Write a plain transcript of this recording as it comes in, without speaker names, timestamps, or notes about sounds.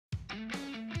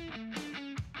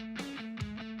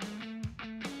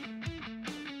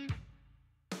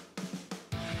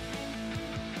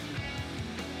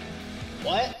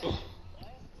What?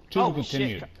 To be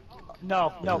continued. Shit.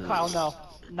 No, Kyle, no.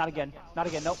 Not again. Not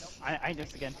again. Nope. I ain't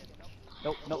this again.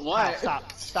 Nope. What? Kyle,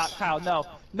 stop, Kyle.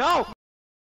 No.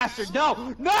 Bastard.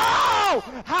 No.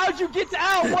 How'd you get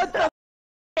out? What the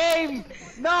game?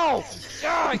 No.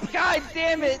 God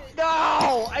damn it. No.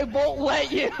 I won't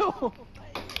let you.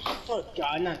 Oh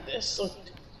God, not this.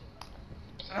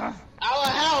 Ow,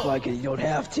 help! Like it, you don't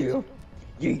have to.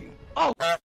 You. Oh.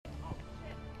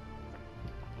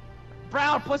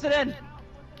 Brown, push it in.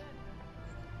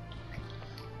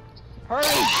 Hurry!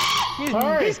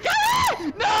 Hurry! He's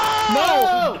coming!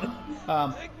 No!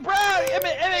 Brown,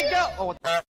 Emmett, go! Oh,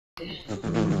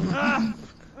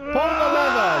 pull the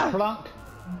lever, plunk.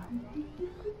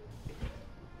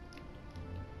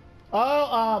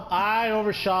 Oh, I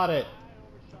overshot it.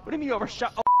 What do you mean you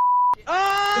overshot? Oh,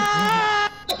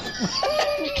 ah!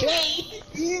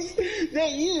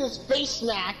 You just face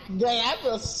smacked. Dang, I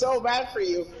feel so bad for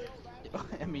you.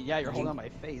 I mean, yeah, you're holding on my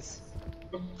face.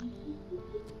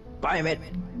 Bye, Emmett.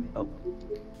 Oh.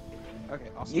 Okay,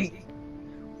 awesome. Yeet.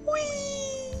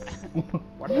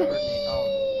 What hurt me?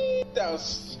 Oh. That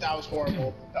was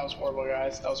horrible. That was horrible,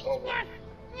 guys. That was horrible.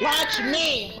 Launch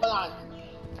me! Hold on.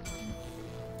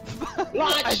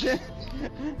 Launch!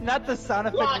 Not the sound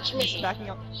effect. Launch me! Smacking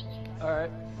up.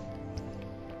 Alright.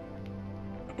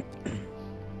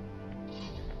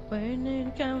 Where did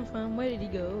it come from? Where did he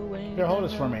go? Here, hold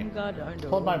this for me.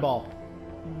 Hold my ball.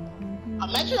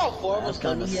 Imagine how four of us That's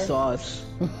kind of sauce.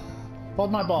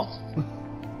 Hold my ball.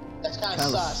 That's kind of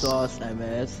Kind of sus. sauce,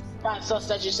 Emmett. Kind of sus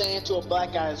that you're saying it to a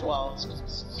black guy as well.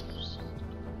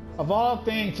 Of all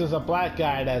things, it's a black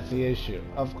guy that's the issue.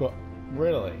 Of course.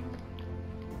 Really?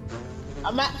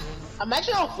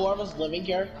 Imagine how four of us living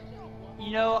here.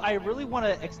 You know, I really want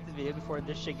to exit the video before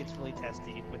this shit gets really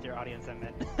testy with your audience,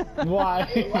 Emmett. Why?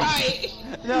 Right!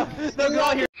 No, go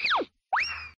out here.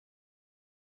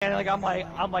 And like, I'm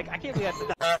like, I can't believe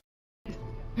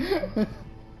that's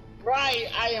Right,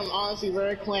 I am honestly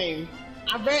very claimed.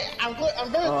 I'm very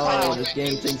Oh, claimed. this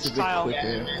game thinks a bit Kyle.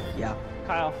 quicker. Yeah.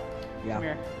 Kyle, Yeah. come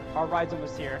here. Our ride's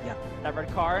almost here. Yeah. That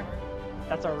red car,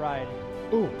 that's our ride.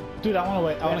 Ooh, dude, I want to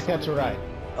wait. I want to catch a ride.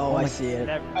 Oh, I see it.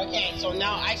 That... Okay, so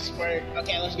now I swear.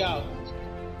 Okay, let's go.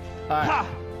 Ha!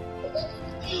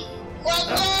 Let's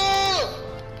go!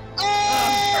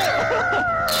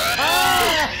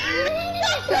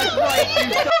 That's right,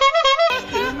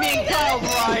 you me and Kyle's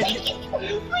ride.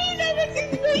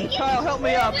 Kyle, help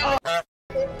me up. Oh.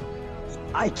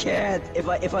 I can't. If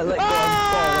I let go,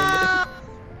 I'm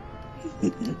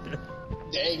falling.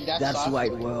 Dang, That's soft.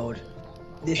 White World.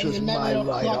 This In was the my middle of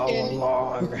ride all clocking.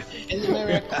 along. In the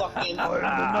middle of clocking.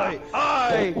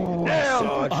 I am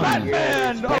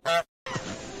Batman!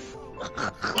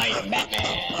 I am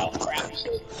Batman! Oh crap.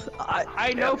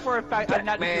 I know for a fact I'm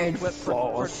not doing Batman a flip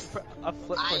for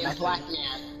I am nothing. Black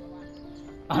Man.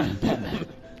 I'm Batman.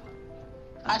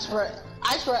 I swear,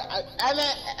 I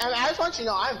just want you to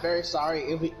know I'm very sorry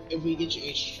if we get you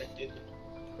age restricted.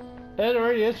 It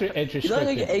already is age He's not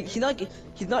gonna restricted.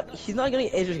 get. He's not gonna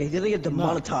get age restricted. He's gonna get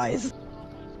demonetized.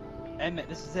 Emmett,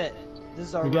 this is it. This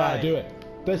is our We ride. gotta do it.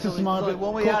 This is There's only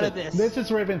one way out of this. This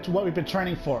is what we've been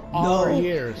training for all our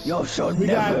years. Yo, so We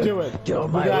never gotta do it. get on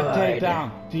We my gotta ride. take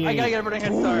down. I gotta get everybody a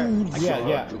head start.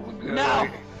 Yeah. No!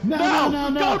 No.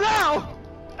 Go now!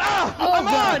 Ah! Oh I'm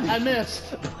God, on! I missed.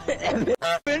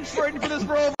 I've been training for this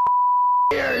for over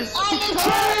years! I'm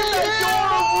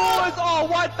Oh,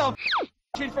 what the f***?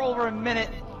 Trained for over a minute.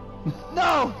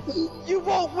 No! You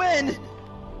won't win!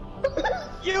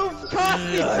 You've cost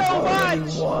me I've so already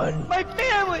much! won. My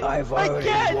family! I've my already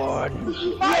kids!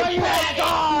 won. My pet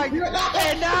dog!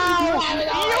 And now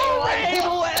your reign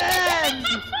will end!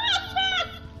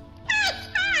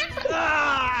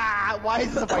 Ah! Why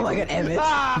is this I'm like an Emmett.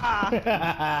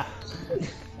 Ah!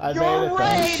 I made Your it.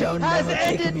 reign shall has never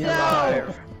take ended me now!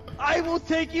 alive. I will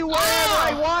take you wherever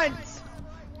I want!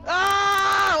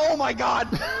 Ah! Oh my god!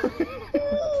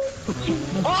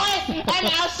 Oi!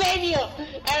 I'll save you!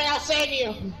 I'll save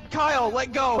you! Kyle,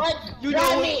 let go! What? You Grab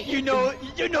know, me. you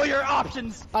know your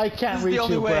options! I This can't is the reach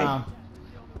only you, way. Brown.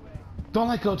 Don't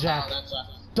let go, Jack.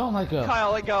 Don't let go.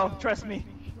 Kyle, let go. Trust me.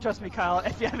 Trust me, Kyle.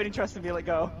 If you have any trust in me, let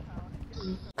go.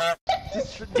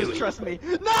 Just trust me.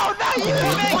 No, not you,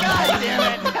 Emmett! God damn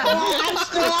it! I'm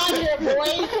still on here,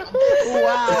 boy!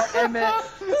 Wow,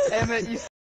 Emmett, you.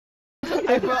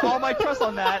 I put all my trust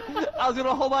on that. I was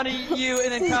gonna hold on to you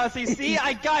and then Kyle say, "See,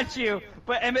 I got you."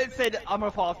 But Emmett said, "I'm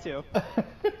gonna fall off too."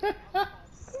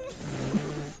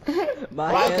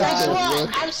 My Well, hands guess don't what?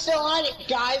 work. I'm still on it,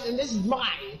 guys, and this is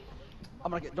mine.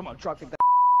 I'm gonna drop kick that.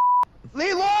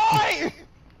 Leroy!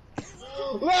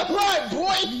 Left, right,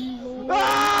 boy!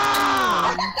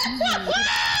 Ah!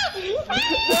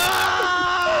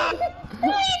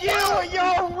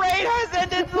 Your reign has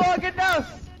ended long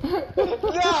enough!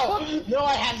 No,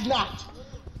 it has not.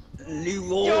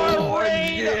 Your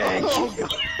reign!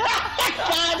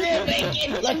 God damn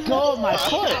it! Let go of my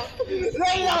foot!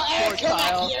 Eric, come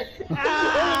back here!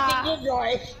 Ah!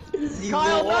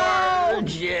 Kyle, no!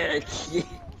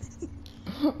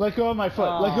 Let go of my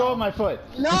foot! Let go of my foot!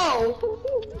 No!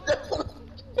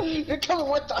 You're coming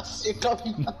with us! You're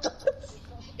coming with us!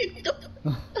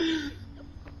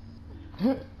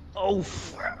 Oh,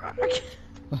 frick.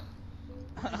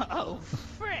 Oh,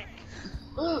 frick!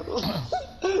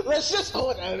 Let's just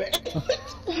hold Emmett.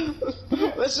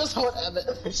 Let's just hold Emmett.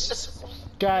 Let's just.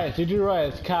 Guys, did you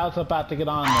realize Kyle's about to get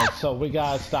on this, so we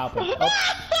gotta stop him. Oh.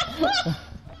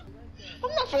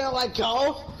 I'm not feeling like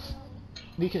go.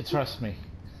 You can trust me.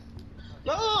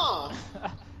 No.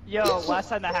 Yo, last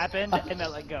time that happened, and I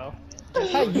let go.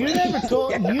 Hey, you never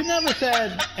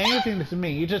said anything to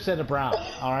me. You just said to Brown,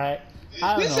 alright?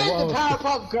 I don't This know. ain't the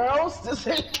Powerpuff Girls. This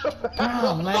ain't the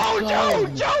Brown, let's Mojo! go.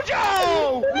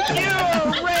 Jojo!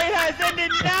 Your reign has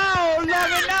ended now,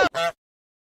 long enough!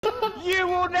 You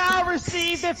will now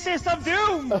receive the Fist of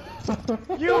Doom!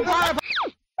 You are...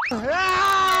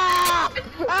 Ah!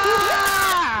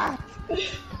 Ah!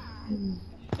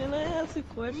 Can I ask a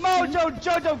question? Mojo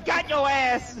Jojo got your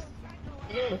ass!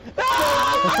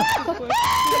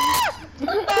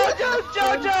 Mojo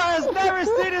Jojo has never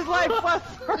seen his life flash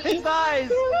before his eyes!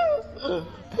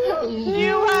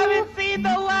 You haven't seen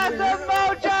the last of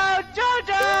Mojo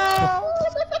Jojo!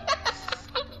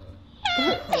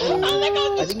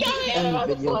 I think you can end the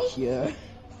video here.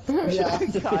 Yeah.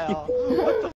 Kyle,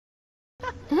 what the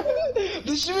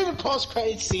This should be the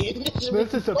post-credit scene.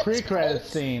 This is a pre-credit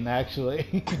scene, actually.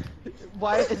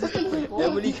 why is this a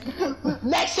prequel?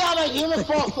 Next time a human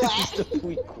fall flat.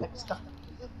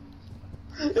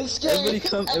 It's scary. Everybody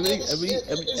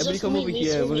come over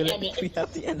here. We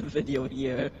have to end the video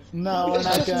here. No, we're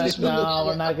not gonna. No,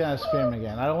 we're not gonna scream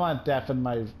again. I don't want Def in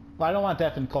my. I don't want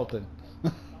Def in Colton.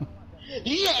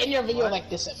 You should end your video like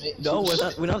this, Emmett. No,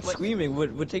 we're not screaming.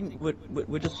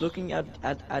 We're just looking at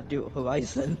the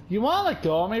horizon. You want to let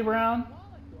go of me, Brown?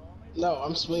 No,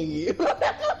 I'm swinging you. Look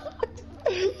at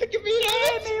me.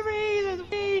 Any reasons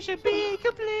we should be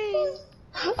complete.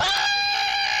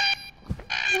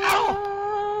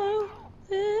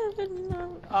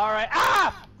 Alright,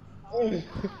 ah!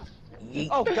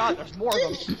 Oh god, there's more of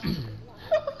them.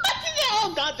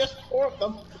 Oh god, there's 4 of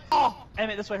them. Oh,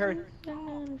 Emmett, this way, hurry.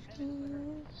 No,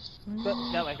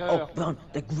 wait, go, Oh, go. Brown,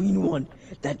 that green one.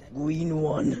 That green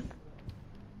one.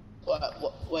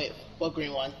 Wait, what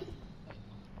green one?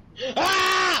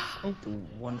 Ah! The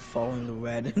one following the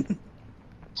red.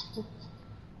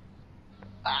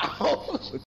 Ow.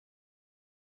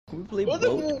 Can we play Where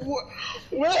boat?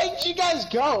 did you guys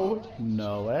go?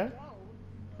 Nowhere.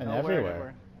 And Nowhere,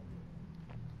 everywhere.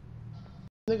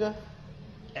 Nigga.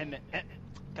 Emmett,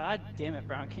 god damn it,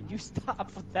 Brown, can you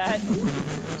stop with that?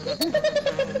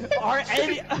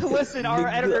 Listen, our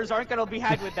editors aren't gonna be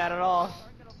happy with that at all.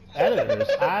 Editors?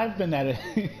 I've been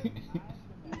editing.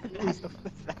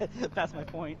 That's my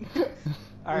point.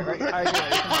 Alright, come on.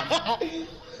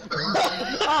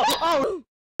 Oh!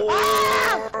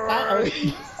 Uh-oh. I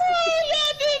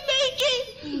didn't make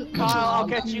it! Kyle, I'll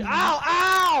get you. Ow!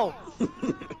 Ow!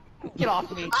 Get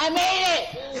off me. I made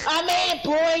it,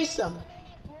 boys!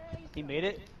 He made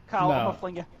it? Kyle, No. I'm gonna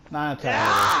fling you. Not entirely.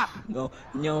 Ah! No.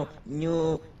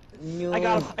 I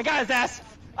got him. I got his ass.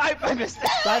 I missed it.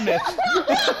 I missed.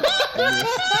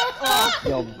 Oh,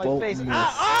 Yo, my boat face. missed.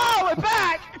 Ah, oh, my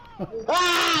back!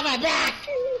 Ah, my back!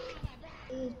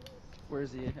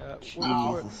 Where's he?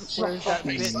 Jesus. Where's that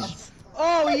Christ. bitch?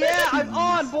 Oh yeah, I'm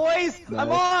on, boys! No,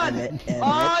 I'm on! Emmett,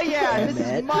 Oh yeah, this is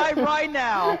Emmett. my ride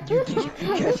now! You think you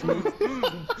can catch me?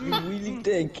 You really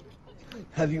think?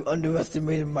 Have you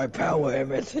underestimated my power,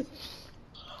 Emmett?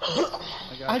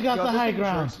 I got Yo, the if this high thing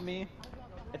ground. jerks me,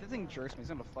 if this thing jerks me, it's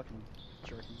gonna fucking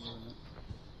jerk me.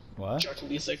 What? Jerk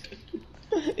music.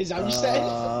 Is that what you said?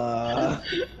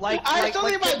 Like, I was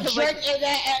talking like, about jerk like,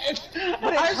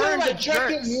 when I it was talking turns, about it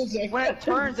jerking jerks. music. When it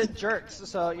turns, it jerks.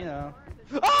 So you know.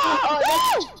 Oh,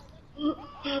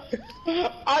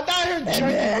 I thought I heard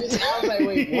jerking music. I was like,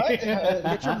 wait, what?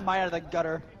 Get your mind out of the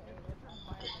gutter.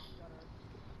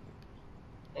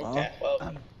 Okay,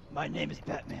 well. My name is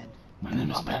Batman. My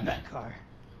name is On my Batman. car.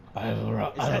 I have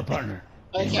a partner.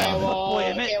 Okay, Fuckboy well,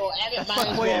 Emmett. okay, well, Emmett might as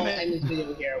Fuckboy well Emmett. end this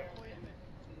video here.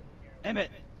 Emmett,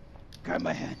 grab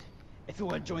my hand. If you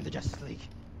want to join the Justice League.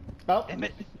 Oh.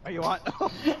 Emmett, are you on?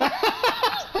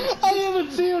 I didn't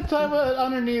even see you type it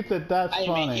underneath it. That's I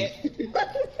didn't funny. make it.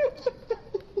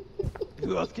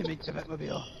 who else can make the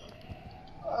Batmobile?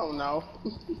 I don't know.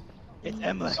 It's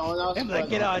Emlech. Someone else Emlech,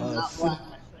 get on. not black.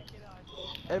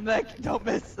 Emlech, don't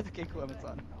miss. Okay, cool, Emmett's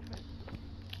on.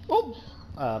 Oh.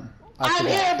 I'm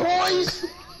here, boys!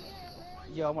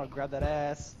 Yo, I'm gonna grab that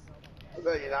ass.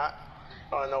 No, you're not.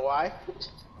 I don't know why.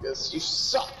 Because you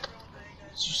suck.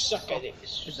 You suck at it.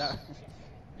 Is that?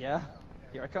 Yeah.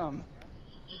 Here I come.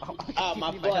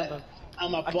 My butt.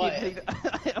 My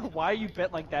butt. Why are you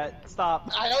bent like that? Stop.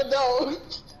 I don't know.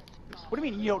 What do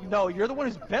you mean you don't know? You're the one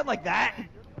who's bent like that.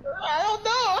 I don't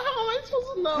know. How am I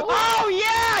supposed to know? Oh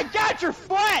yeah, I got your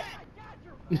foot.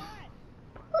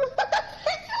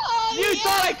 Oh, You yeah,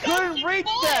 thought I couldn't reach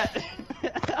that.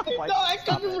 You thought I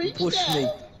couldn't reach Push that. me.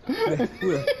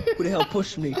 Who the hell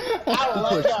pushed me? I will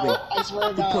Who let pushed me? go. I swear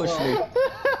to Who God. pushed me?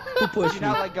 Who pushed Do me?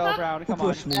 not let go, Brown. Come on,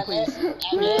 pushed me? please.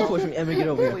 Who pushed me? Emmett, get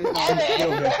over here. Please, Emmett, get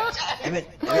over here. Emmett,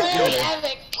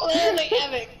 Clearly,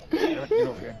 Epic. get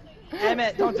over here.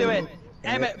 Emmett, don't do it.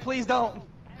 Emmett, please don't.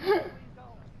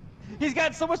 He's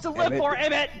got so much to live Emmett. for,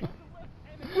 Emmett.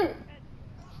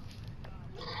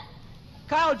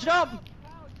 Kyle, jump.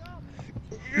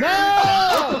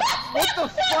 No! What the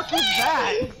fuck is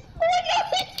that?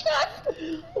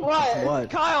 What? What?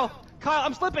 Kyle,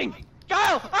 I'm slipping.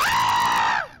 Kyle!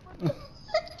 Ah! You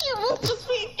moved to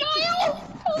speed, Kyle!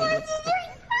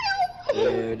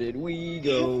 Where did we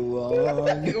go wrong?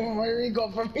 Where do we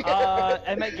go from here?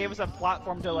 Emmett gave us a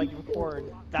platform to like record.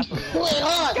 That's what it Wait, was.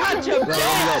 hold on! Gotcha,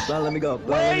 bitch! Brown, let me go. Brown,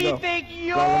 Where let do me you go. think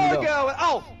you're Brown, let me go. going?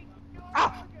 Oh!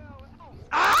 Ah!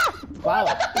 Ah! Wow.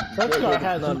 This car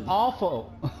has None. an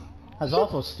awful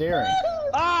steering.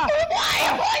 Ah! Why are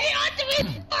you holding on to me?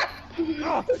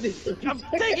 Oh, I'm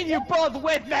taking you both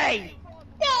with me!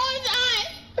 No, I'm not!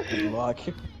 Lock.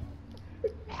 Feel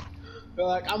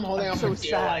like I'm holding I'm on so for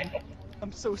dear sad. life.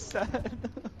 I'm so sad.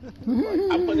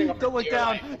 I'm putting up Don't for look dear down!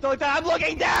 life. Don't look down! I'm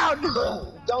looking down!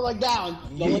 Don't look down.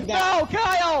 Don't look down. No,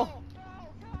 Kyle!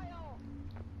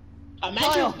 Imagine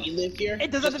Kyle, we live here.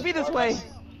 It doesn't have to be this way.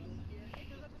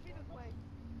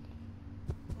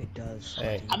 It does.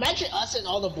 Hey. Imagine us and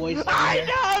all the boys. living I here.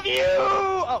 love you!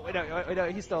 Oh, wait, no,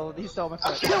 he stole my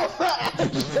foot. No,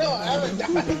 I haven't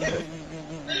died.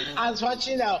 I was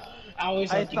watching out. I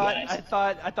always I love you guys.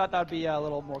 thought that would be a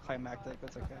little more climactic.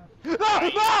 That's okay. No,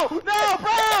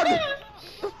 Brown!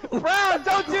 Brown,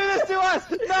 don't do this to us!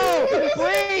 No,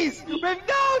 please! No,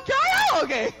 Kyle!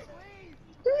 Okay.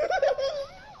 You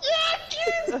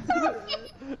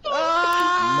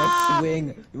Ah! must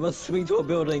swing. You must swing to a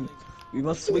building. We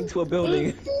must swing to a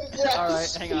building. Yes.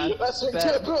 Alright, hang on. Let's swing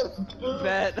Bet. to the booth.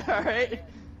 Bet, alright.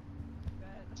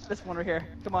 This one right here.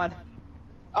 Come on.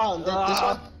 Oh, this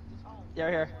one? Yeah,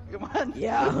 right here. Come on.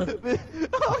 Yeah.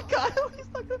 Oh, Kyle, he's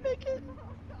not gonna make it.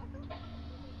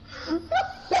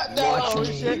 No. Watch Oh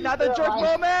me. shit, not the jerk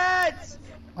moment!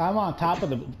 I'm on top of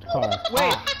the car.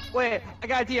 Wait, I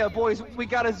got an idea, boys. We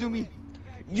gotta zoom.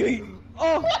 Yeet.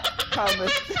 Oh, Kyle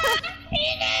missed.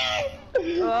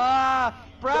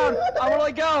 Brown, I'm gonna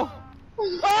let go.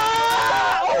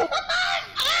 Ah! Oh!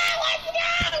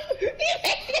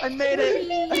 I made it.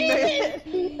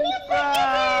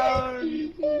 Brown.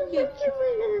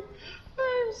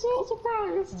 I'm so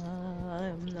surprised.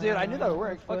 Dude, I knew that would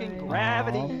work. Fucking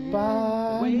gravity.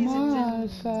 By Ways it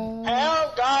myself.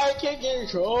 Help, guy can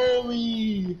control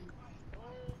me.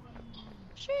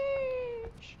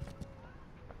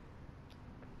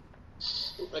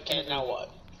 Okay, now what?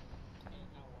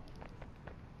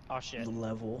 Oh shit. The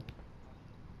level.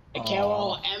 Okay,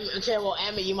 well,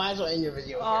 Emma, you might as well end your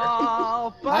video here.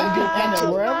 Oh, I can end it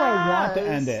wherever I want to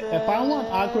end it. If I want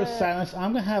awkward silence,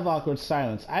 I'm gonna have awkward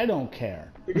silence. I don't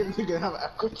care. You're gonna have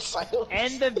awkward silence.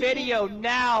 End the video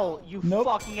now, you Nope.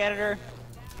 fucking editor.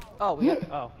 Oh, we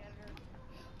got. Oh.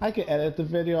 I can edit the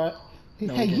video.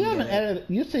 No, Hey, we you didn't haven't get it. edited.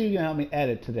 You say you're gonna help me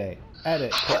edit today.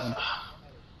 Edit. Kitten.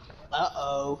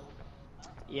 Uh-oh.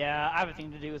 Yeah, I have a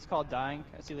thing to do. It's called dying.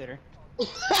 I'll see you later.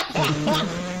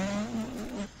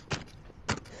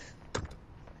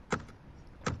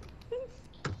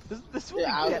 This will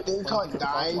Yeah, I be have a thing called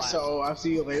dying, so I'll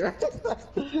see you later.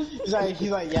 he's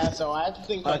like, yeah, so I have to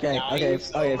think called Okay, dying. okay,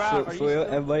 so- okay. Brown, For are you real,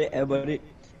 still-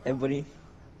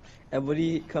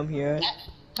 everybody, come here.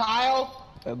 Kyle?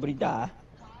 Everybody die.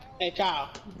 Hey, Kyle.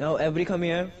 No, everybody come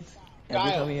here.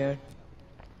 Everybody Kyle. come here.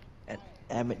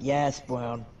 And yes,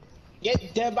 Brown.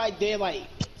 Get Dead by Daylight.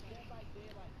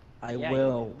 I Yeah,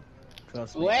 will.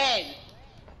 Trust me. When?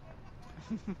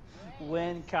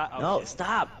 When oh, No, shit.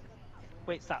 stop.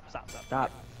 Wait, stop.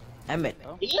 Stop. Emmett.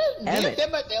 Do you have Emmett.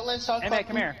 Dead by Daylight installed? Emmett,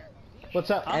 come here.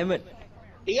 What's up? Emmett.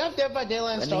 Do you have Dead by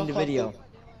Daylight installed? Ending the video.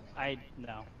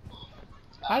 No.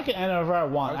 I can end it wherever I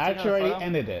want. I I was actually taking a already photo.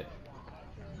 ended it.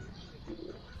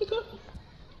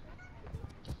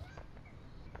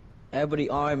 Everybody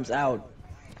arms out.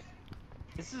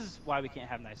 This is why we can't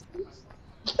have nice things.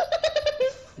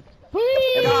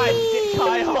 Please. God,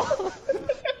 Kyle.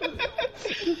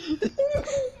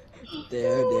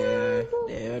 There.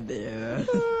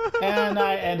 And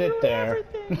I end it there.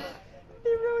 He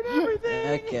ruined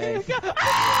everything. Okay.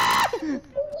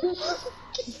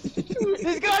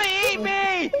 He's gonna eat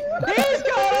me! He's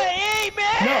gonna eat me!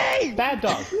 No, bad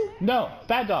dog. No,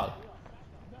 bad dog.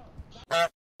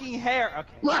 Fucking hair.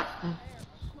 Okay.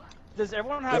 Does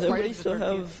everyone have? Does everybody still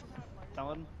have?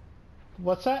 Download?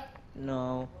 What's that?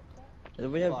 No. Does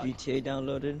everybody have GTA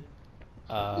downloaded?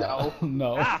 No.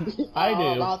 No. Ah. I do.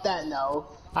 About that, no.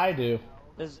 I do.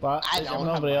 But I don't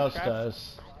have nobody else Minecraft?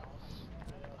 does.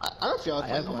 I don't feel like I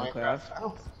have playing Minecraft. I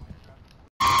don't.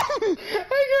 I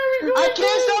I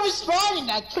can't stop responding.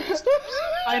 I can't stop.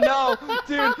 I know,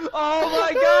 dude. Oh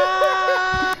my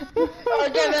god!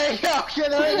 Okay, there you go. Okay,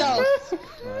 there you go.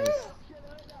 Nice.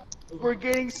 We're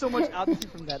getting so much output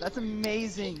from that. That's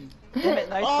amazing. Damn it,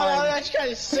 nice Oh, time. that's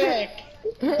kind of sick.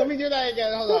 Let me do that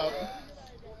again. Hold up.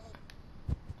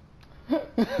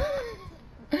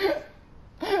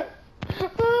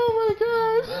 Oh my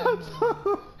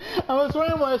god! I was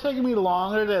wondering why it's taking me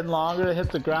longer to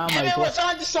hit the ground. Emmett Like, was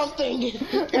onto something.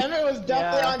 Emmett was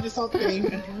definitely Yeah. onto something.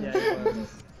 Yeah, it was.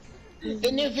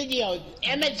 The new video,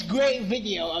 Emmett's great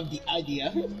video of the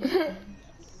idea. you'll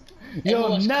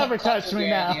Everyone's never cut touch for me the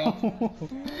now.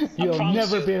 You'll promise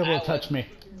never you, be able I to touch me.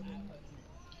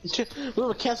 We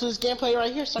will cancel this gameplay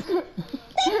right here, sucker.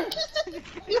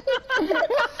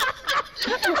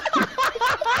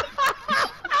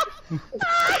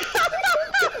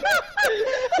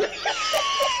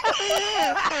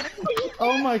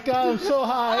 Oh my god, I'm so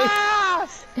high. Ah!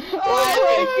 Oh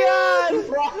my god!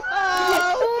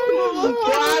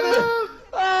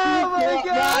 Oh my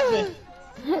god!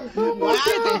 We'll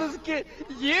cancel this game.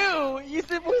 You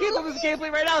said we'll cancel this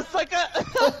gameplay right now, sucker!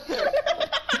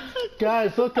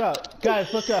 Guys, look up.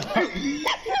 Guys, look up. Look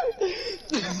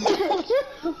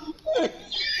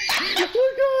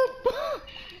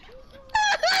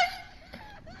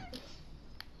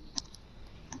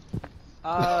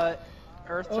up.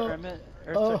 Earth to Emmett.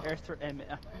 Earth to Emmett.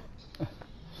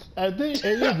 I think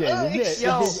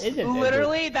Yo,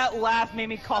 literally, that laugh made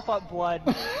me cough up blood.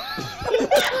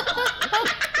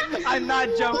 I'm not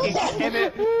joking.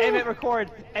 Emmett,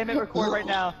 record. Emmett, record right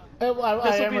now. I am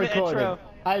be the recording. intro.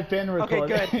 I've been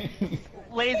recording. Okay, good.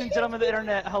 Ladies and gentlemen of the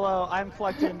internet, hello. I'm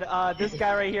collecting. This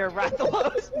guy right here,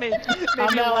 Rathalos, made me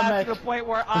laugh to the point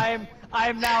where I'm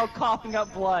now coughing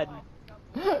up blood.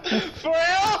 For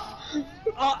real?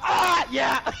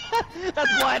 Yeah,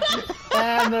 that's blood.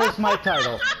 And there's my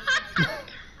title.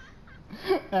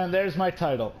 And there's my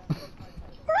title.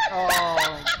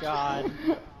 Oh God.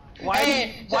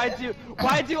 Why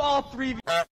do all three of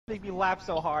you make me laugh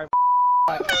so hard?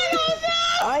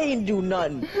 I ain't do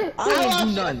nothing. I ain't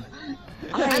do nothing.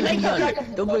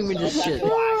 Don't bring me this shit.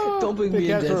 Don't bring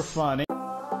me in Because this. we're funny.